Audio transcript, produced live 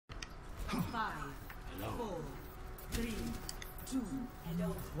5, 4, 3, 2,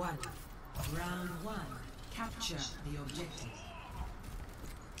 1. Round 1. Capture the objective.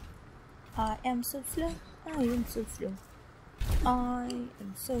 I am so slow. I am so slow. I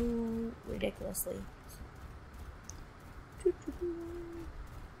am so ridiculously.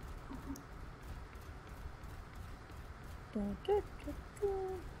 Okay.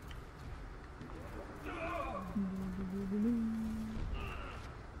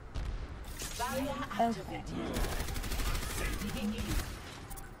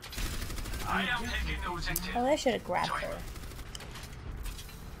 I am taking the objective. Oh, I should have grabbed her.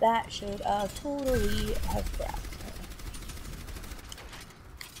 That should totally have grabbed her.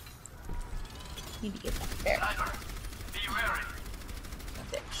 Need to get that there. Sniper, be wary.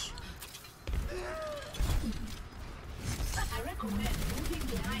 Bitch. I recommend moving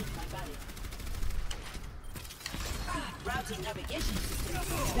behind my body. Routing navigation system.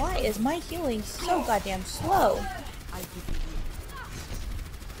 Why is my healing so goddamn slow?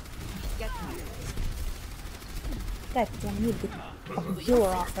 God damn, I need to get the fucking healer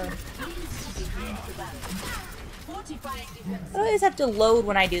off her. I always have to load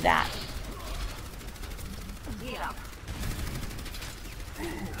when I do that.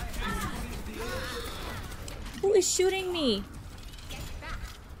 Who is shooting me?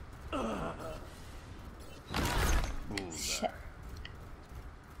 Shit.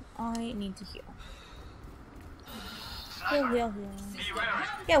 I need to heal. Heal.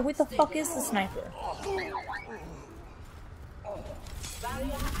 Yeah, where the fuck is the sniper?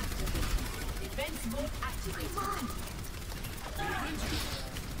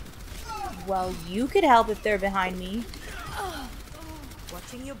 Well, you could help if they're behind me.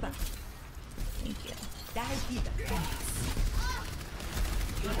 Watching your back. Thank you.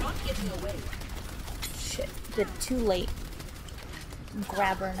 You're not getting away. Shit, did it too late.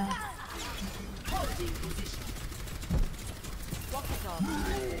 Grab her enough. Holding position. Rocket off.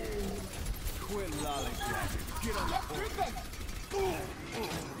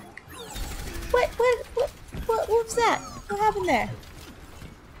 What was that? What happened there?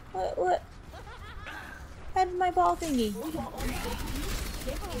 What? How did my ball thingy?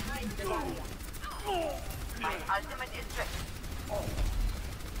 My ultimate is ready.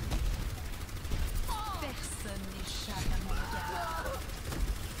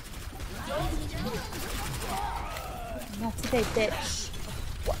 Not today, bitch.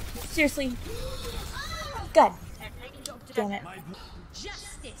 What? Seriously? God damn it.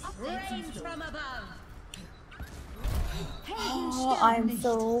 Justice reigns from above. Oh, I'm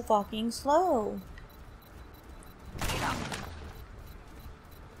so fucking slow.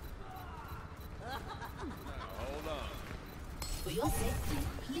 For your safety,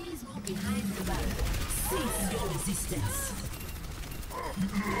 please move behind the barrier. Cease your resistance.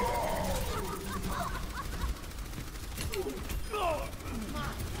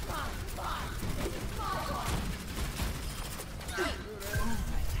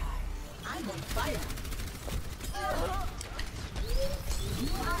 I'm on fire. You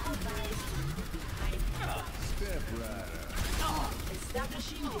are advised to move behind. Step right.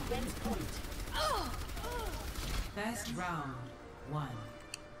 Establishing defense point. First round, 1.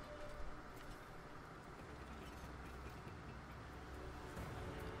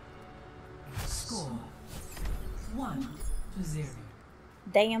 Score 1-0.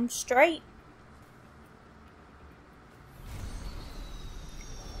 Damn straight.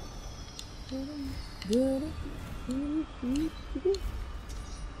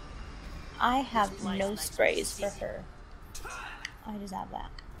 I have no sprays for her. I just have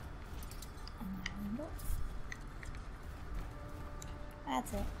that.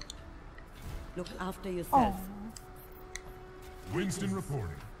 That's it. Look after yourself. Oh. Winston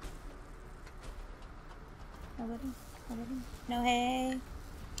reporting. Nobody? No, hey.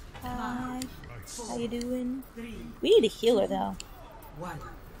 Hi. How you doing? 3, We need a healer though. 1.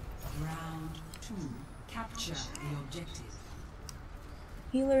 Round 2. Capture the objective.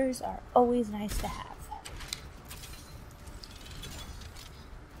 Healers are always nice to have.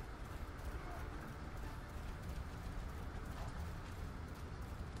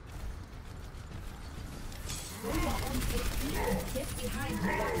 Get behind the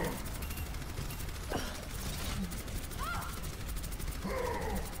barrier.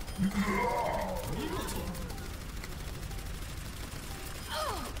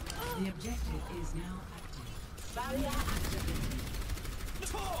 The objective is now active. Barrier activated.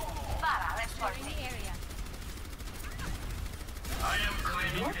 Para reporting area. I am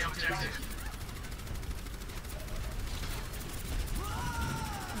claiming the objective.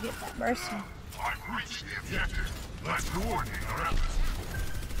 Get that mercy. I've reached the objective. Let's coordinate our efforts.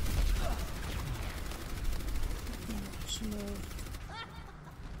 she moved.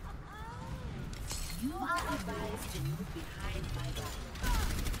 You are advised to move behind my back.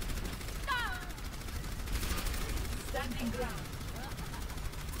 Standing ground.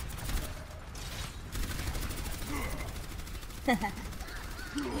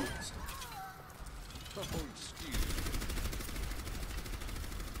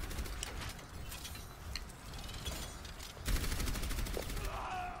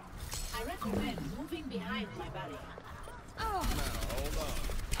 I recommend moving behind my barrier.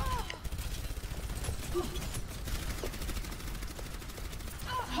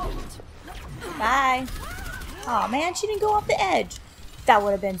 Bye. Oh man, she didn't go off the edge. That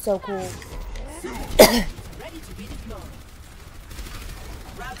would have been so cool. Ready to be deployed.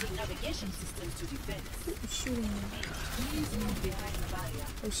 Routing navigation systems to defense. Who's shooting me? Please move behind the barrier.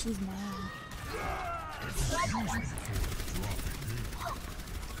 Oh, she's mad.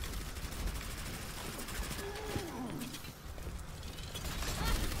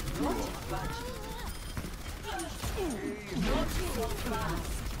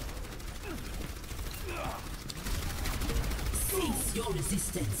 Cease your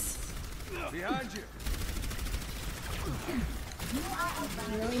resistance. Behind you.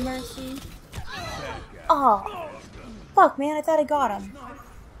 Really, Mercy? Oh. Fuck, man, I thought I got him.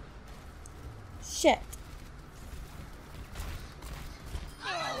 Shit.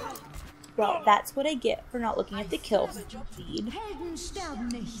 Well, that's what I get for not looking at the kill feed. Helden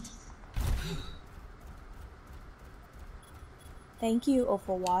sterben nicht. Thank you,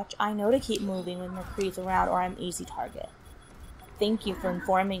 Overwatch. I know to keep moving when McCree's around or I'm easy target. Thank you for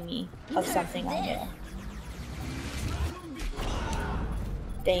informing me of something I knew.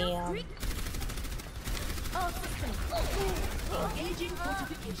 Damn. Engaging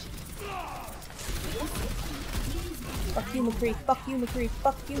fortifications. Fuck you, McCree. Fuck you, McCree.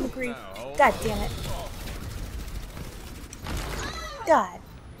 Fuck you, McCree. God damn it. God.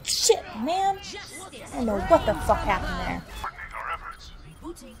 Shit, man. I don't know what the fuck happened there.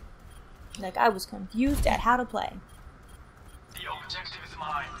 Rebooting. Like, I was confused at how to play. The objective is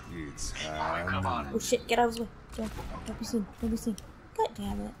mine. It's Come on. Oh shit, get out of his way. Don't be seen. Don't be seen. God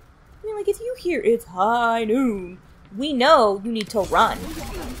damn it. I mean, like, if you hear it's high noon, we know you need to run. Get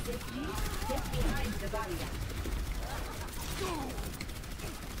behind the barrier.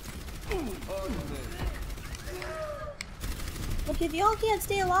 Look, if y'all can't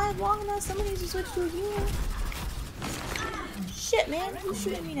stay alive long enough, somebody needs to switch to a healer. Shit, man. Who's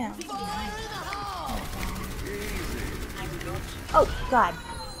shooting me now? Oh, God.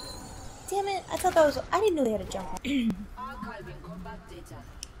 Damn it. I thought that was... I didn't know they had a jump. Archiving combat data.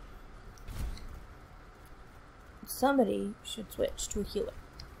 Somebody should switch to a healer.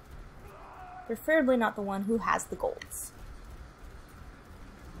 Preferably not the one who has the golds.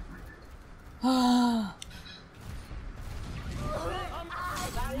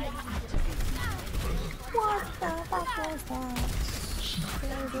 What the fuck was that?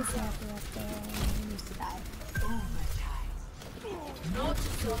 There's this happy up there. He needs to die. Not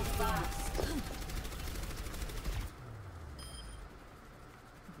so fast.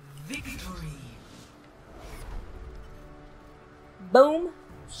 Victory. Boom.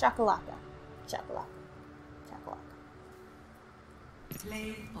 Shakalaka. Shakalaka. Shakalaka.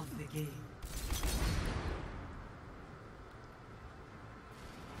 Play of the game.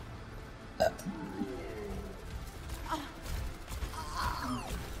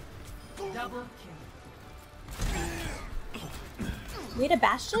 Double kill. Need a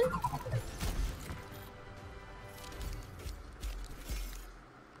bastion?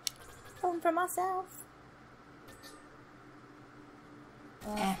 Home for myself.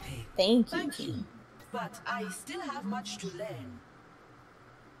 Epic. Thank you, Thank you. team. But I still have much to learn.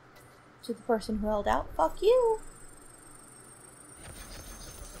 To the person who held out, fuck you.